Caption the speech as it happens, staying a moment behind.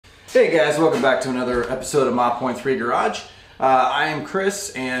Hey guys, welcome back to another episode of My Point 3 Garage. I am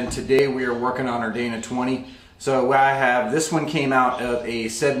Chris, and today we are working on our Dana 20. So I have, this one came out of a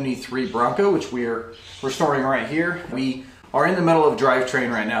 73 Bronco, which we're storing right here. We are in the middle of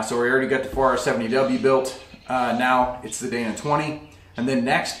drivetrain right now, so we already got the 4R70W built. Now it's the Dana 20, and then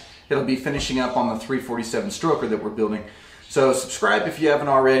next it'll be finishing up on the 347 stroker that we're building. So subscribe if you haven't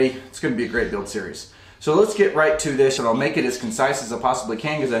already. It's going to be a great build series. So let's get right to this, and I'll make it as concise as I possibly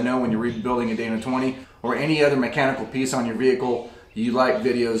can, because I know when you're rebuilding a Dana 20 or any other mechanical piece on your vehicle, you like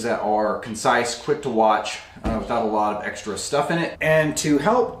videos that are concise, quick to watch, without a lot of extra stuff in it. And to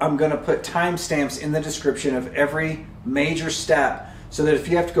help, I'm going to put timestamps in the description of every major step, so that if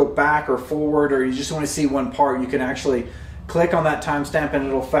you have to go back or forward, or you just want to see one part, you can actually click on that timestamp and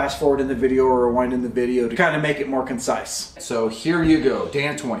it'll fast forward in the video or rewind in the video to kind of make it more concise. So here you go,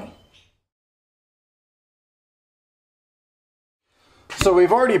 Dana 20. So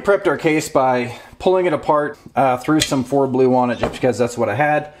we've already prepped our case by pulling it apart, threw some Ford Blue on it just because that's what I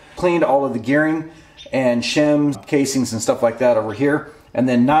had. Cleaned all of the gearing and shims, casings and stuff like that over here. And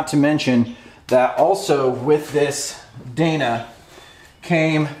then not to mention that also with this Dana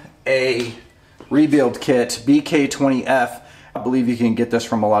came a rebuild kit, BK20F. I believe you can get this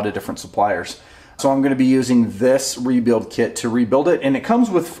from a lot of different suppliers. So I'm going to be using this rebuild kit to rebuild it, and it comes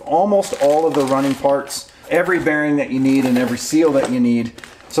with almost all of the running parts, every bearing that you need and every seal that you need.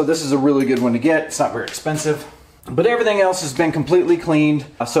 So this is a really good one to get. It's not very expensive, but everything else has been completely cleaned,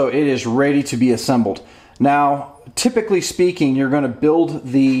 so it is ready to be assembled. Now, typically speaking, you're going to build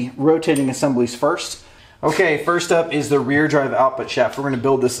the rotating assemblies first. Okay, first up is the rear drive output shaft. We're going to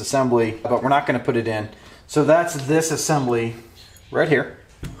build this assembly, but we're not going to put it in. So that's this assembly right here.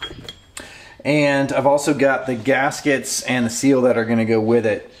 And I've also got the gaskets and the seal that are going to go with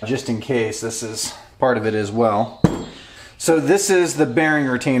it, just in case. This is part of it as well. So this is the bearing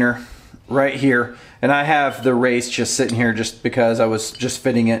retainer right here. And I have the race just sitting here just because I was just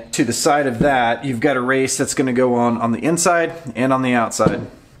fitting it. To the side of that, you've got a race that's going to go on the inside and on the outside.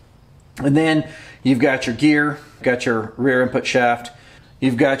 And then you've got your gear, got your rear input shaft,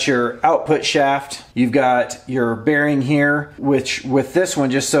 you've got your output shaft, you've got your bearing here, which with this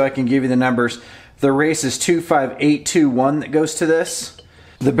one, just so I can give you the numbers, the race is 25821 that goes to this.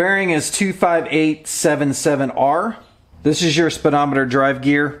 The bearing is 25877R. This is your speedometer drive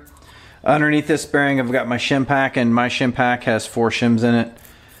gear. Underneath this bearing, I've got my shim pack, and my shim pack has 4 shims in it,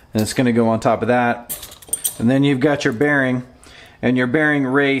 and it's going to go on top of that. And then you've got your bearing. And your bearing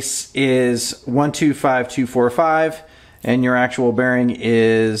race is 125245, and your actual bearing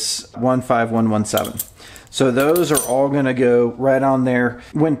is 15117. So those are all going to go right on there.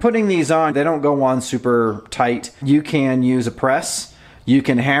 When putting these on, they don't go on super tight. You can use a press. You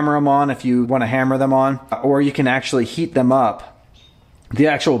can hammer them on if you want to hammer them on, or you can actually heat them up. The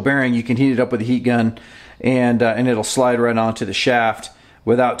actual bearing, you can heat it up with a heat gun, and it'll slide right onto the shaft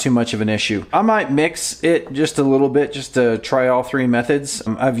without too much of an issue. I might mix it just a little bit just to try all 3 methods.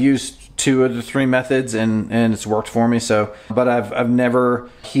 I've used 2 of the 3 methods and it's worked for me. So, but I've never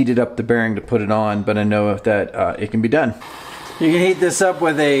heated up the bearing to put it on, but I know that it can be done. You can heat this up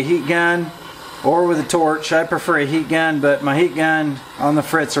with a heat gun or with a torch. I prefer a heat gun, but my heat gun on the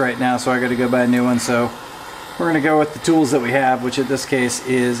fritz right now, so I got to go buy a new one. So we're going to go with the tools that we have, which in this case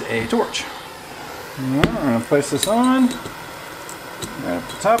is a torch. I'm going to place this on. Right up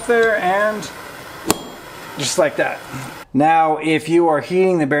the top there, and just like that. Now, if you are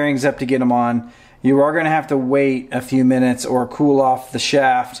heating the bearings up to get them on, you are going to have to wait a few minutes or cool off the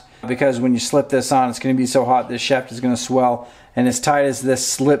shaft, because when you slip this on, it's going to be so hot this shaft is going to swell. And as tight as this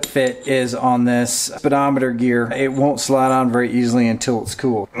slip fit is on this speedometer gear, it won't slide on very easily until it's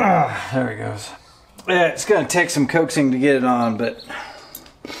cool. There it goes. Yeah, it's going to take some coaxing to get it on, but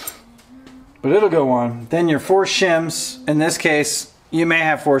it'll go on. Then your 4 shims. In this case, you may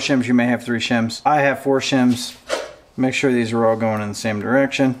have 4 shims, you may have 3 shims. I have 4 shims. Make sure these are all going in the same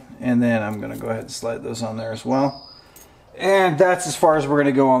direction. And then I'm going to go ahead and slide those on there as well. And that's as far as we're going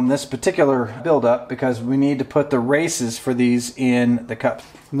to go on this particular build-up, because we need to put the races for these in the cups.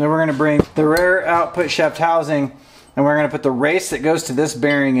 And then we're going to bring the rear output shaft housing, and we're going to put the race that goes to this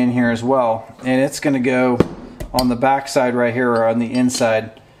bearing in here as well. And it's going to go on the back side right here, or on the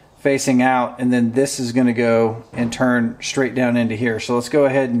inside, facing out, and then this is going to go and turn straight down into here. So let's go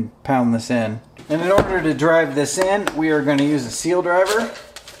ahead and pound this in. And in order to drive this in, we are going to use a seal driver.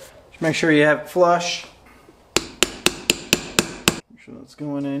 Just make sure you have it flush. Make sure it's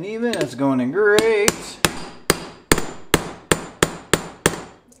going in even. It's going in great.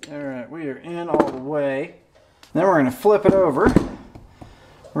 Alright, we are in all the way. Then we're going to flip it over.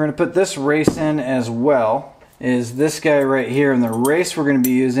 We're going to put this race in as well. is this guy right here, and the race we're going to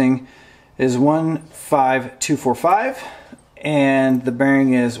be using is 15245, and the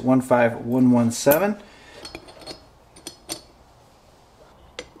bearing is 15117.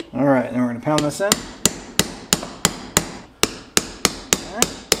 All right, then we're going to pound this in. All right.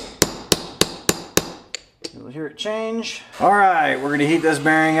 You'll hear it change. All right, we're going to heat this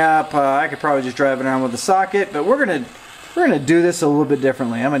bearing up. I could probably just drive it around with a socket, but we're going to do this a little bit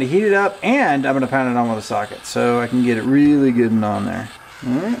differently. I'm going to heat it up and I'm going to pound it on with a socket so I can get it really good and on there.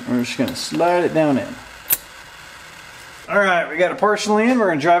 All right, we're just going to slide it down in. All right, we got it partially in. We're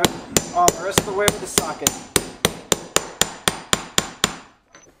going to drive it on the rest of the way with the socket.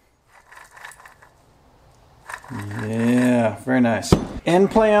 Yeah, very nice. End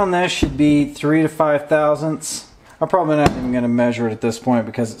play on this should be 3 to 5 thousandths. I'm probably not even going to measure it at this point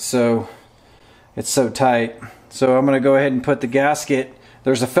because it's so tight. So I'm going to go ahead and put the gasket.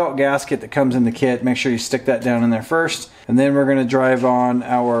 There's a felt gasket that comes in the kit. Make sure you stick that down in there first. And then we're going to drive on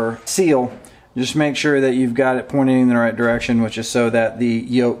our seal. Just make sure that you've got it pointing in the right direction, which is so that the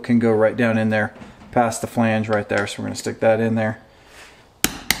yoke can go right down in there past the flange right there. So we're going to stick that in there.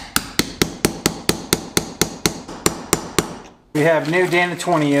 We have new Dana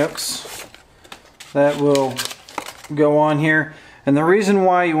 20 yokes that will go on here. And the reason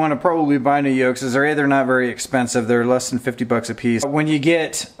why you want to probably buy new yokes is they're either not very expensive, they're less than 50 bucks a piece. When you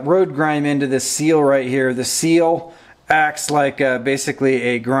get road grime into this seal right here, the seal acts like basically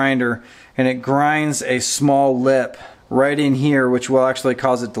a grinder, and it grinds a small lip right in here, which will actually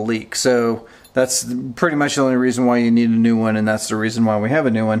cause it to leak. So that's pretty much the only reason why you need a new one, and that's the reason why we have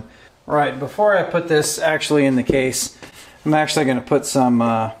a new one. Right, before I put this actually in the case, I'm actually going to put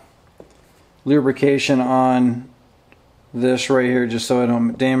some lubrication on this right here just so I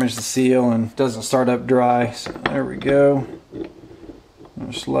don't damage the seal and doesn't start up dry. So there we go.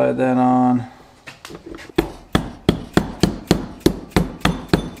 I'll slide that on.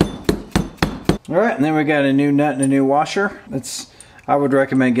 Alright, and then we got a new nut and a new washer. I would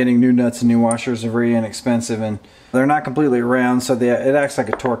recommend getting new nuts and new washers. They're very inexpensive and they're not completely round, so it acts like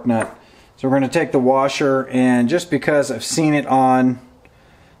a torque nut. So we're going to take the washer, and just because I've seen it on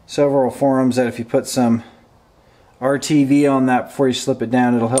several forums that if you put some RTV on that before you slip it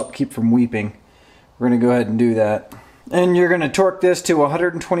down, it'll help keep from weeping. We're going to go ahead and do that. And you're going to torque this to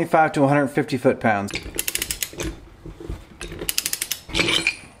 125 to 150 foot-pounds.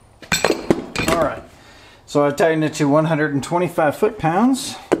 Alright, so I've tightened it to 125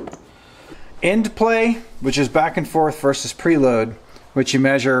 foot-pounds. End play, which is back and forth versus preload, which you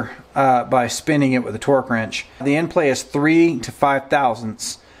measure by spinning it with a torque wrench. The end play is 3 to 5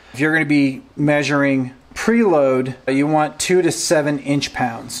 thousandths. If you're going to be measuring preload, you want 2 to 7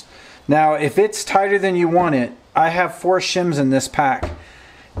 inch-pounds. Now, if it's tighter than you want it, I have 4 shims in this pack.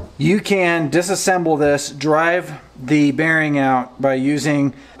 You can disassemble this, drive the bearing out by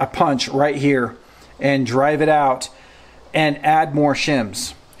using a punch right here, and drive it out and add more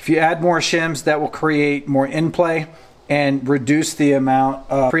shims. If you add more shims, that will create more end play and reduce the amount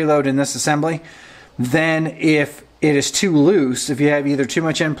of preload in this assembly. Then if it is too loose, if you have either too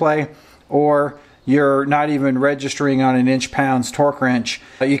much end play or you're not even registering on an inch-pounds torque wrench,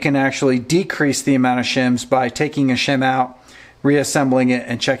 you can actually decrease the amount of shims by taking a shim out, reassembling it,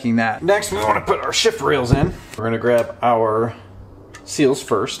 and checking that. Next, we want to put our shift rails in. We're going to grab our seals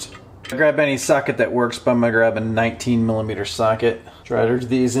first. Grab any socket that works, but I'm going to grab a 19mm socket. Try to do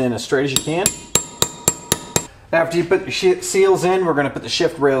these in as straight as you can. After you put the seals in, we're going to put the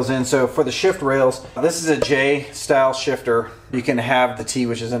shift rails in. So for the shift rails, this is a J-style shifter. You can have the T,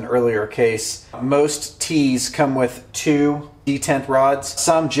 which is an earlier case. Most T's come with 2 detent rods.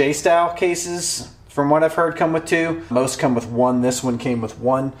 Some J-style cases, from what I've heard, come with 2. Most come with 1. This one came with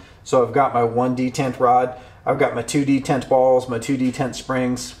 1. So I've got my 1 detent rod. I've got my 2 detent balls, my 2 detent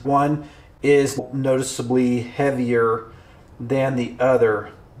springs. One is noticeably heavier than the other.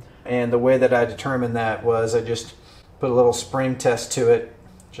 And the way that I determined that was I just put a little spring test to it,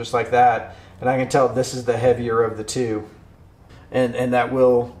 just like that. And I can tell this is the heavier of the 2. And that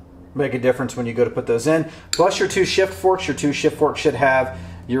will make a difference when you go to put those in. Plus your 2 shift forks. Your 2 shift forks should have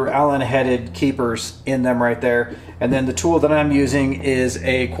your Allen-headed keepers in them right there. And then the tool that I'm using is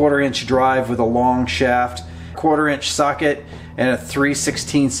a 1/4-inch drive with a long shaft, 1/4-inch socket, and a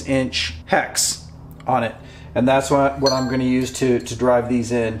 3/16 inch hex on it. And that's what I'm going to use to drive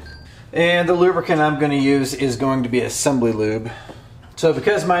these in. And the lubricant I'm going to use is going to be assembly lube. So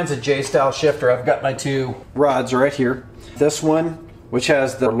because mine's a J-style shifter, I've got my 2 rods right here. This one, which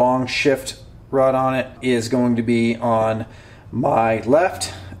has the long shift rod on it, is going to be on my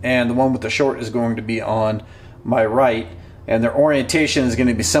left, and the one with the short is going to be on my right. And their orientation is going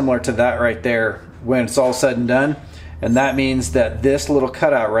to be similar to that right there. when it's all said and done. And that means that this little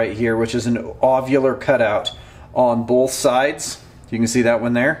cutout right here, which is an ovular cutout on both sides, you can see that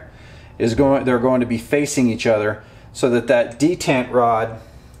one there, they're going to be facing each other, so that that detent rod,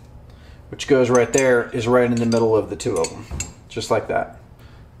 which goes right there, is right in the middle of the two of them, just like that.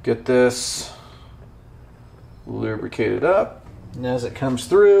 Get this lubricated up, and as it comes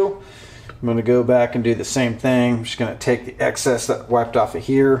through, I'm going to go back and do the same thing. I'm just going to take the excess that wiped off of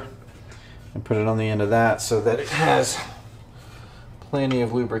here and put it on the end of that so that it has plenty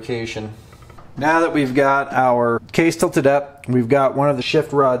of lubrication. Now that we've got our case tilted up, we've got one of the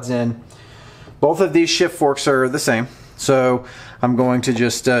shift rods in. Both of these shift forks are the same, so I'm going to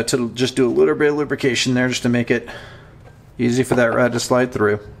just do a little bit of lubrication there just to make it easy for that rod to slide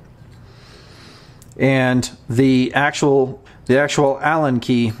through. And the actual Allen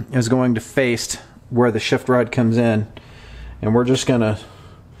key is going to face where the shift rod comes in, and we're just going to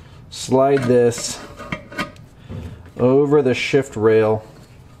slide this over the shift rail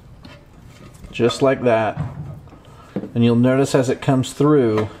just like that. And you'll notice as it comes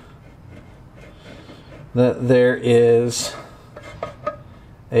through that there is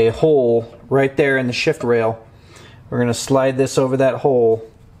a hole right there in the shift rail. We're going to slide this over that hole,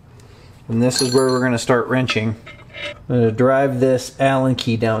 and this is where we're going to start wrenching. I'm going to drive this Allen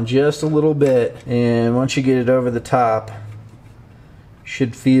key down just a little bit, and once you get it over the top, you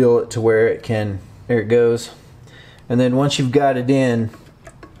should feel it to where it can, there it goes. And then once you've got it in,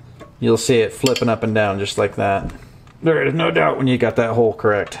 you'll see it flipping up and down just like that. There is no doubt when you got that hole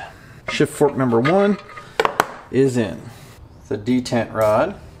correct. Shift fork number 1 is in. The detent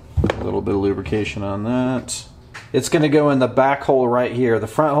rod, a little bit of lubrication on that. It's going to go in the back hole right here. The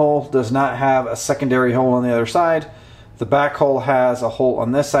front hole does not have a secondary hole on the other side. The back hole has a hole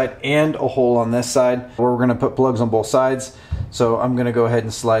on this side and a hole on this side, where we're going to put plugs on both sides. So I'm going to go ahead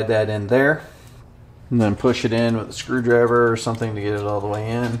and slide that in there, and then push it in with a screwdriver or something to get it all the way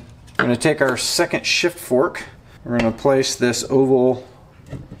in. We're going to take our second shift fork. We're going to place this oval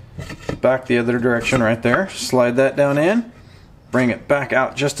back the other direction right there. Slide that down in. Bring it back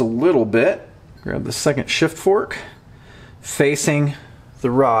out just a little bit. Grab the second shift fork facing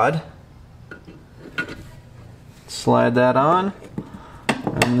the rod. Slide that on.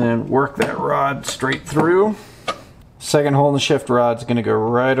 And then work that rod straight through. Second hole in the shift rod is going to go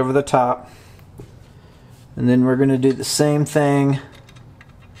right over the top. And then we're going to do the same thing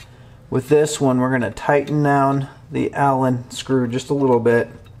with this one. We're going to tighten down the Allen screw just a little bit,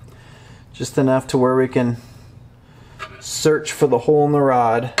 just enough to where we can search for the hole in the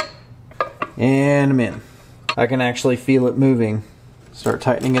rod, and I'm in. I can actually feel it moving. Start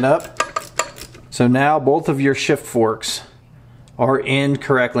tightening it up. So now both of your shift forks are in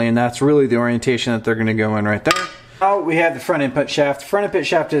correctly, and that's really the orientation that they're going to go in right there. Now we have the front input shaft. The front input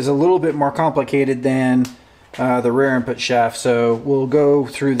shaft is a little bit more complicated than the rear input shaft, so we'll go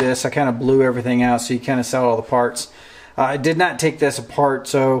through this. I kind of blew everything out so you kind of saw all the parts. I did not take this apart,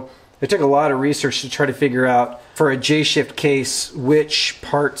 so it took a lot of research to try to figure out for a J-shift case which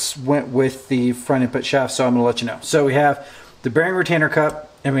parts went with the front input shaft, so I'm going to let you know. So we have the bearing retainer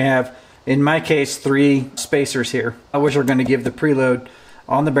cup, and we have, in my case, 3 spacers here, which are going to give the preload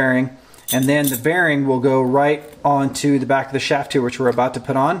on the bearing. And then the bearing will go right onto the back of the shaft here, which we're about to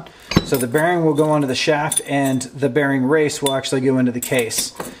put on. So the bearing will go onto the shaft, and the bearing race will actually go into the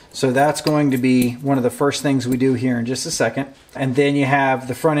case. So that's going to be one of the first things we do here in just a second. And then you have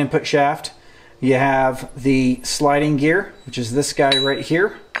the front input shaft. You have the sliding gear, which is this guy right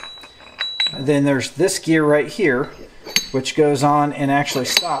here. And then there's this gear right here, which goes on and actually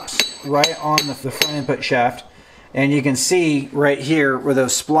stops right on the front input shaft. And you can see right here where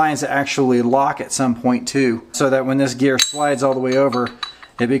those splines actually lock at some point too, so that when this gear slides all the way over,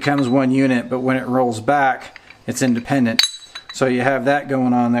 it becomes one unit, but when it rolls back, it's independent. So you have that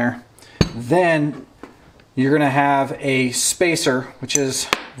going on there. Then you're going to have a spacer, which is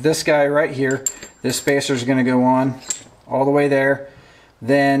this guy right here. This spacer is going to go on all the way there.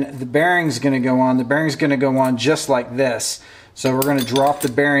 Then the bearing's going to go on. The bearing's going to go on just like this. So we're going to drop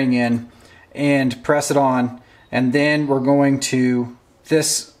the bearing in and press it on. And then we're going to,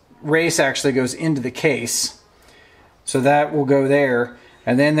 this race actually goes into the case. So that will go there.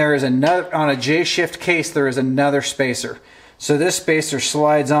 And then there is another, on a J-shift case, there is another spacer. So this spacer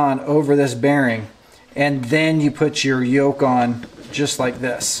slides on over this bearing. And then you put your yoke on just like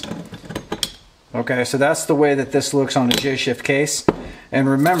this. Okay, so that's the way that this looks on a J-shift case. And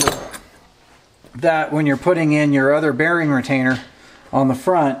remember that when you're putting in your other bearing retainer on the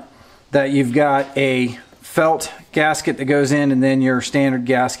front, that you've got a felt gasket that goes in, and then your standard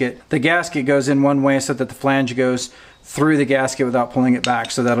gasket. The gasket goes in one way so that the flange goes through the gasket without pulling it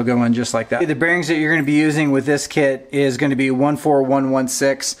back, so that'll go in just like that. The bearings that you're going to be using with this kit is going to be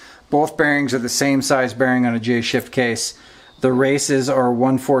 14116. Both bearings are the same size bearing on a J-shift case. The races are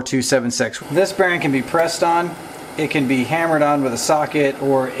 14276. This bearing can be pressed on, it can be hammered on with a socket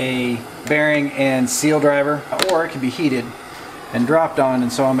or a bearing and seal driver, or it can be heated and dropped on,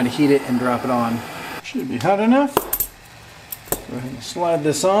 and so I'm going to heat it and drop it on. Should be hot enough. Go ahead and slide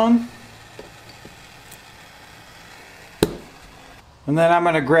this on. And then I'm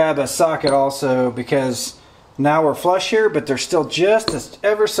going to grab a socket also, because now we're flush here, but there's still just this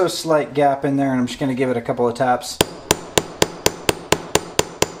ever so slight gap in there, and I'm just going to give it a couple of taps.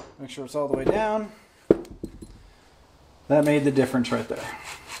 Make sure it's all the way down. That made the difference right there.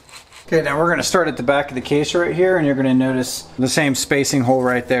 Okay, now we're going to start at the back of the case right here, and you're going to notice the same spacing hole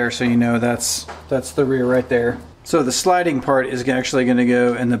right there, so you know that's the rear right there. So the sliding part is actually going to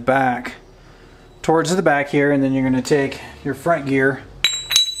go in the back, towards the back here, and then you're going to take your front gear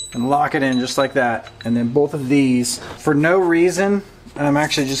and lock it in just like that. And then both of these, for no reason, I'm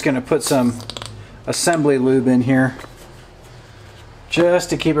actually just going to put some assembly lube in here just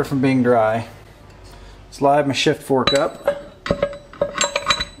to keep it from being dry. Slide my shift fork up.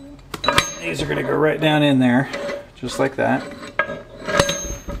 These are going to go right down in there, just like that.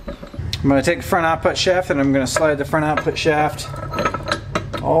 I'm going to take the front output shaft, and I'm going to slide the front output shaft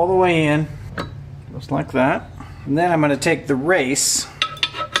all the way in, just like that. And then I'm going to take the race,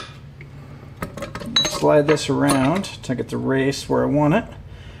 slide this around to get the race where I want it.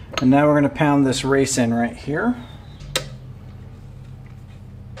 And now we're going to pound this race in right here.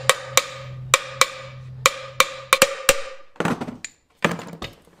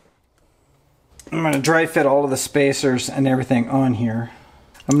 I'm going to dry fit all of the spacers and everything on here.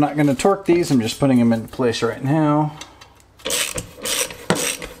 I'm not going to torque these, I'm just putting them into place right now.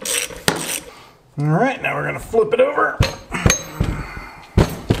 Alright, now we're going to flip it over.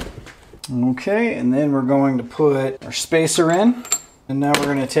 Okay, and then we're going to put our spacer in. And now we're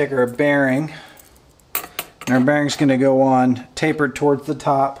going to take our bearing. And our bearing's going to go on tapered towards the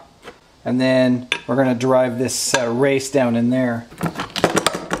top. And then we're going to drive this race down in there.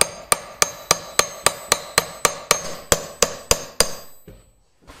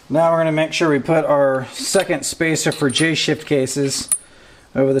 Now we're going to make sure we put our second spacer for J-shift cases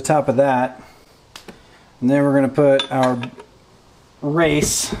over the top of that. And then we're going to put our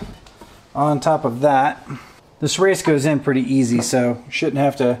race on top of that. This race goes in pretty easy, so you shouldn't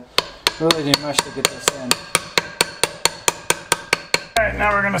have to really do much to get this in. Alright,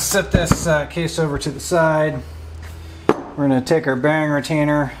 now we're going to set this case over to the side. We're going to take our bearing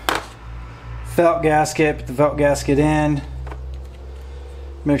retainer, felt gasket, put the felt gasket in.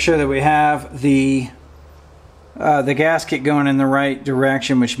 Make sure that we have the gasket going in the right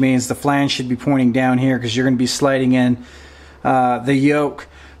direction, which means the flange should be pointing down here, because you're going to be sliding in the yoke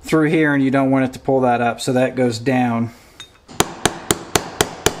through here, and you don't want it to pull that up, so that goes down.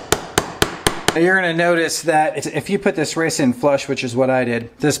 You're going to notice that if you put this race in flush, which is what I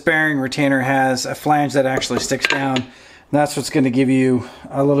did, this bearing retainer has a flange that actually sticks down. That's what's going to give you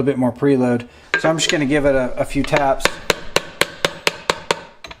a little bit more preload. So I'm just going to give it a few taps.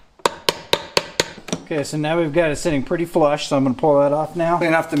 Okay, so now we've got it sitting pretty flush, so I'm going to pull that off now.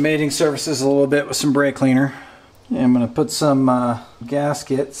 Clean off the mating surfaces a little bit with some brake cleaner. And I'm going to put some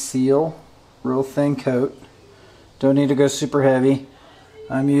gasket seal, real thin coat. Don't need to go super heavy.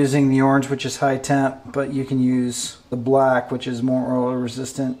 I'm using the orange, which is high temp, but you can use the black, which is more oil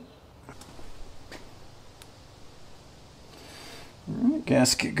resistant. All right,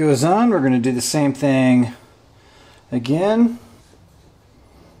 gasket goes on. We're going to do the same thing again.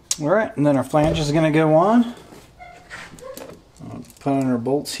 Alright, and then our flange is going to go on. I'll put on our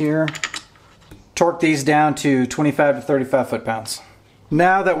bolts here. Torque these down to 25 to 35 foot-pounds.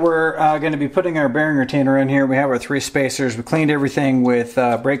 Now that we're going to be putting our bearing retainer in here, we have our 3 spacers. We cleaned everything with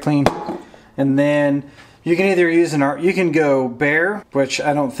brake clean. And then you can either use you can go bare, which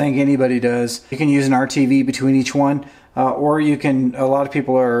I don't think anybody does. You can use an RTV between each one. Or you can, a lot of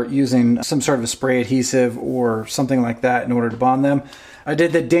people are using some sort of a spray adhesive or something like that in order to bond them. I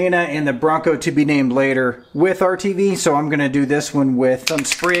did the Dana and the Bronco to be named later with RTV, so I'm going to do this one with some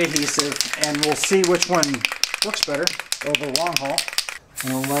spray adhesive, and we'll see which one looks better over the long haul.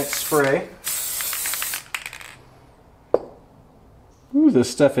 And a light spray. Ooh, this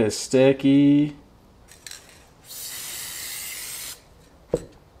stuff is sticky. Put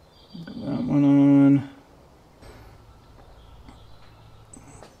that one on.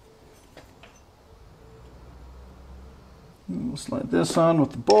 We'll slide this on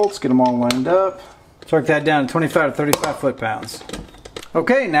with the bolts, get them all lined up. Torque that down to 25 to 35 foot-pounds.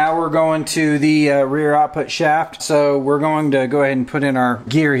 Okay, now we're going to the rear output shaft. So we're going to go ahead and put in our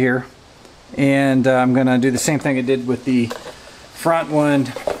gear here. And I'm going to do the same thing I did with the front one.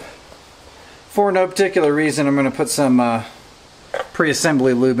 For no particular reason, I'm going to put some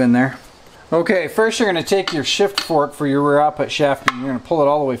pre-assembly lube in there. Okay, first you're going to take your shift fork for your rear output shaft and you're going to pull it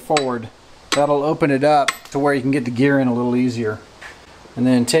all the way forward. That'll open it up to where you can get the gear in a little easier. And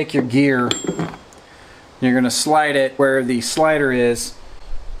then take your gear, you're going to slide it where the slider is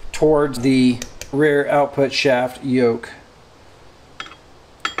towards the rear output shaft yoke.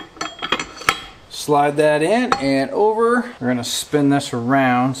 Slide that in and over. We're going to spin this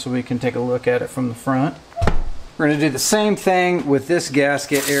around so we can take a look at it from the front. We're going to do the same thing with this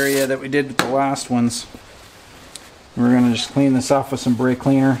gasket area that we did with the last ones. We're going to just clean this off with some brake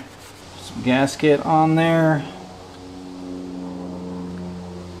cleaner. Some gasket on there.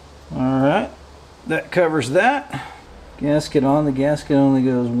 Alright, that covers that. Gasket on, the gasket only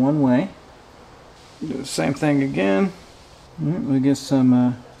goes one way. Do the same thing again. We get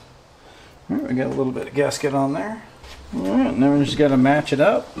some, we got a little bit of gasket on there. Alright, now we just got to match it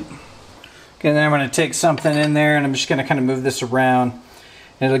up. Okay, then I'm going to take something in there and I'm just going to kind of move this around.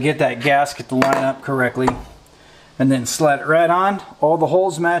 And it'll get that gasket to line up correctly. And then slide it right on. All the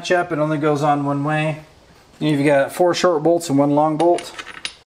holes match up, it only goes on one way. And you've got 4 short bolts and 1 long bolt.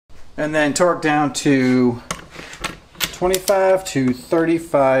 And then torque down to 25 to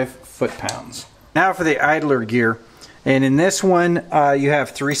 35 foot-pounds. Now for the idler gear. And in this one, you have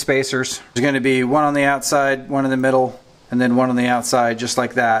 3 spacers. There's going to be 1 on the outside, 1 in the middle, and then 1 on the outside, just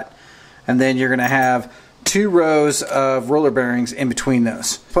like that. And then you're going to have 2 rows of roller bearings in between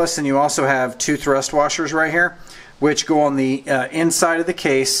those. Plus, then you also have 2 thrust washers right here, which go on the inside of the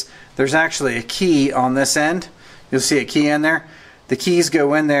case. There's actually a key on this end. You'll see a key in there. The keys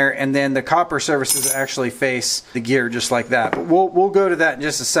go in there, and then the copper surfaces actually face the gear just like that. But we'll go to that in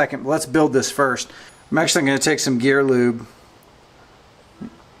just a second. But let's build this first. I'm actually going to take some gear lube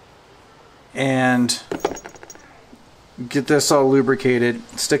and get this all lubricated.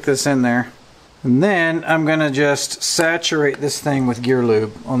 Stick this in there. And then I'm going to just saturate this thing with gear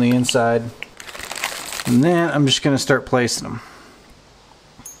lube on the inside. And then I'm just going to start placing them.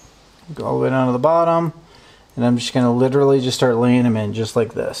 Go all the way down to the bottom. And I'm just going to literally just start laying them in just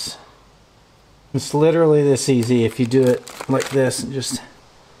like this. It's literally this easy if you do it like this and just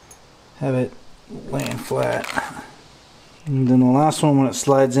have it laying flat. And then the last one, when it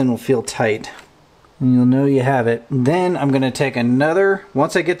slides in, will feel tight. And you'll know you have it. Then I'm going to take another,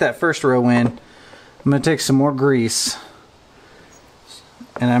 once I get that first row in, I'm going to take some more grease.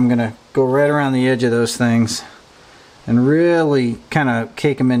 And I'm going to go right around the edge of those things and really kind of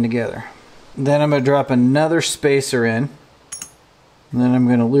cake them in together. Then I'm going to drop another spacer in. And then I'm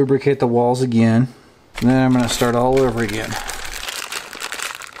going to lubricate the walls again. And then I'm going to start all over again.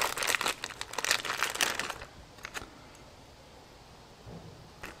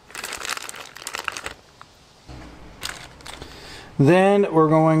 Then we're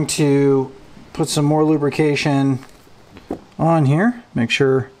going to put some more lubrication on here. Make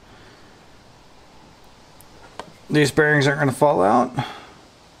sure these bearings aren't going to fall out.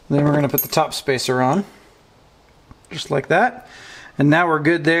 Then we're going to put the top spacer on, just like that. And now we're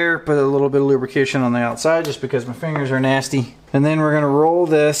good there. Put a little bit of lubrication on the outside just because my fingers are nasty. And then we're going to roll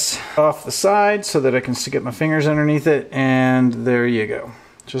this off the side so that I can get my fingers underneath it. And there you go.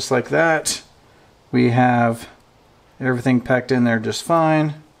 Just like that. We have everything packed in there just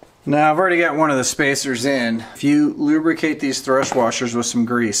fine. Now I've already got one of the spacers in. If you lubricate these thrust washers with some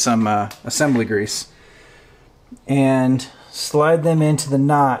grease, some assembly grease, and slide them into the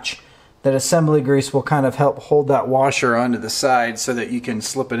notch, that assembly grease will kind of help hold that washer onto the side so that you can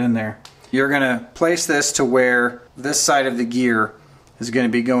slip it in there. You're going to place this to where this side of the gear is going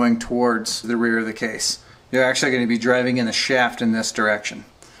to be going towards the rear of the case. You're actually going to be driving in the shaft in this direction.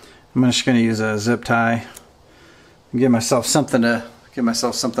 I'm just going to use a zip tie and give myself something to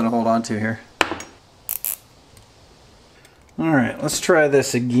hold on to here. Alright, let's try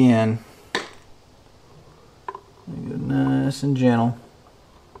this again. Go nice and gentle.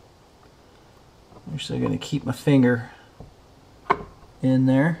 I'm actually going to keep my finger in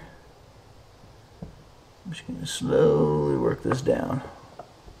there. I'm just going to slowly work this down.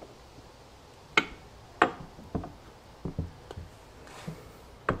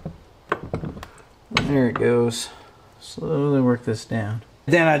 There it goes. Slowly work this down.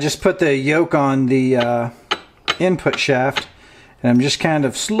 Then I just put the yoke on the input shaft, and I'm just kind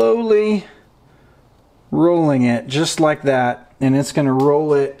of slowly rolling it just like that, and it's going to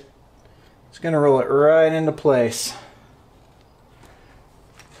roll it. It's going to roll it right into place.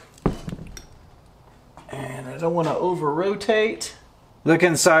 And I don't want to over rotate. look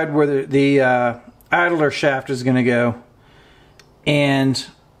inside where the idler shaft is going to go and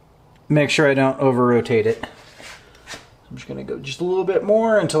make sure I don't over rotate it. I'm just going to go just a little bit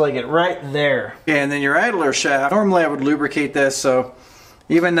more until I get right there. Okay, and then your idler shaft, normally I would lubricate this, so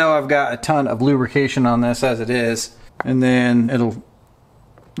even though I've got a ton of lubrication on this as it is, and then it'll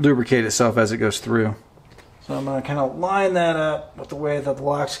lubricate itself as it goes through. So I'm going to kind of line that up with the way that the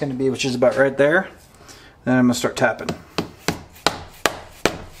lock's going to be, which is about right there. Then I'm going to start tapping.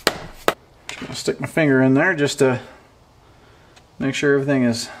 Just going to stick my finger in there just to make sure everything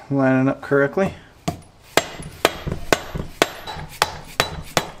is lining up correctly.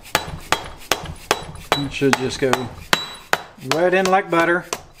 It should just go right in like butter,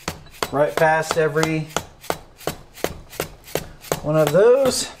 right past every one of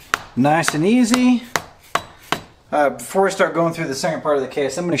those. Nice and easy. Before we start going through the second part of the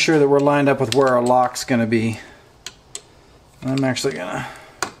case, I'm going to make sure that we're lined up with where our lock's going to be. I'm actually going to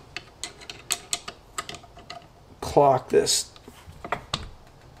clock this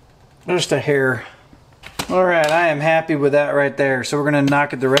just a hair. Alright, I am happy with that right there. So we're going to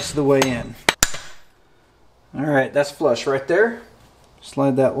knock it the rest of the way in. Alright, that's flush right there.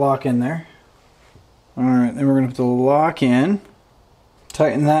 Slide that lock in there. Alright, then we're going to put the lock in.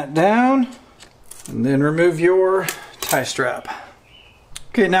 Tighten that down. And then remove your tie strap.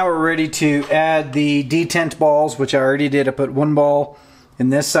 Okay, now we're ready to add the detent balls, which I already did. I put one ball in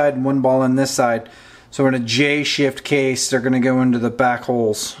this side and one ball in this side. So in a J-shift case, they're going to go into the back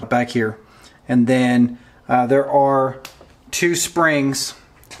holes back here. And then there are 2 springs,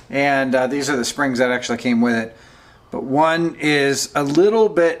 and these are the springs that actually came with it. But one is a little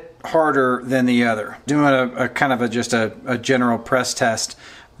bit harder than the other. Doing a kind of just a general press test,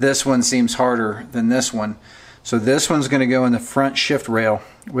 this one seems harder than this one. So this one's going to go in the front shift rail,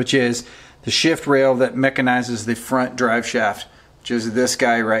 which is the shift rail that mechanizes the front drive shaft, which is this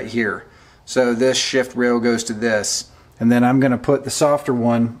guy right here. So this shift rail goes to this. And then I'm going to put the softer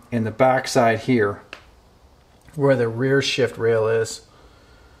one in the back side here, where the rear shift rail is.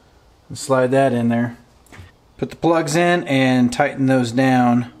 And slide that in there. Put the plugs in and tighten those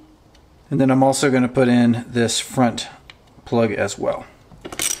down. And then I'm also going to put in this front plug as well.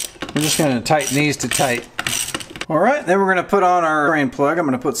 We're just going to tighten these to tight. Alright, then we're going to put on our drain plug. I'm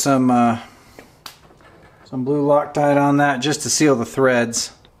going to put some blue Loctite on that just to seal the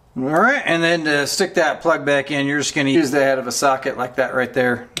threads. Alright, and then to stick that plug back in, you're just going to use the head of a socket like that right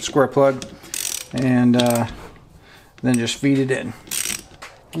there, square plug, and then just feed it in.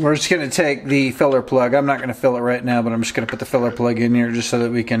 We're just going to take the filler plug. I'm not going to fill it right now, but I'm just going to put the filler plug in here just so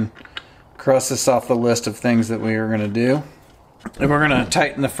that we can cross this off the list of things that we are going to do. And we're going to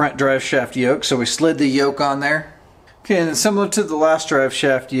tighten the front drive shaft yoke. So we slid the yoke on there. Okay, and then similar to the last drive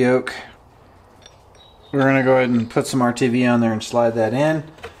shaft yoke, we're going to go ahead and put some RTV on there and slide that in.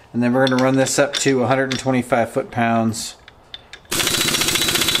 And then we're going to run this up to 125 foot-pounds.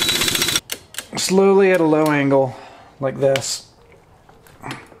 Slowly at a low angle, like this.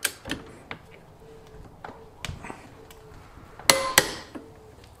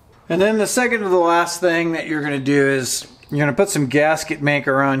 And then the second to the last thing that you're going to do is you're going to put some gasket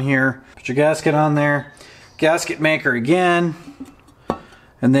maker on here. Put your gasket on there. Gasket maker again.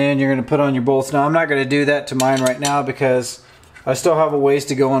 And then you're going to put on your bolts. Now I'm not going to do that to mine right now because I still have a ways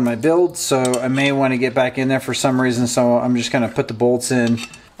to go on my build, so I may want to get back in there for some reason, so I'm just going to put the bolts in.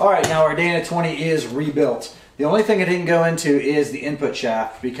 Alright, now our Dana 20 is rebuilt. The only thing I didn't go into is the input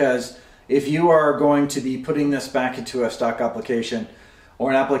shaft, because if you are going to be putting this back into a stock application,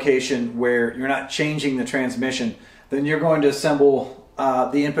 or an application where you're not changing the transmission, then you're going to assemble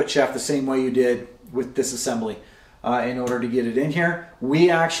the input shaft the same way you did with this assembly. In order to get it in here.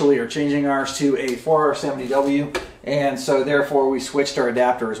 We actually are changing ours to a 4R70W, and so therefore we switched our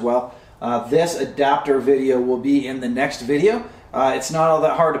adapter as well. This adapter video will be in the next video. It's not all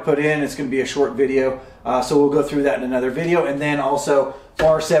that hard to put in. It's going to be a short video, so we'll go through that in another video, and then also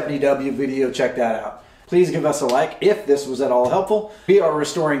 4R70W video, check that out. Please give us a like if this was at all helpful. We are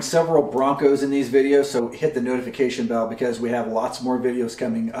restoring several Broncos in these videos, so hit the notification bell because we have lots more videos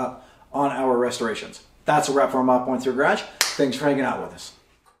coming up on our restorations. That's a wrap for my Point Through Garage. Thanks for hanging out with us.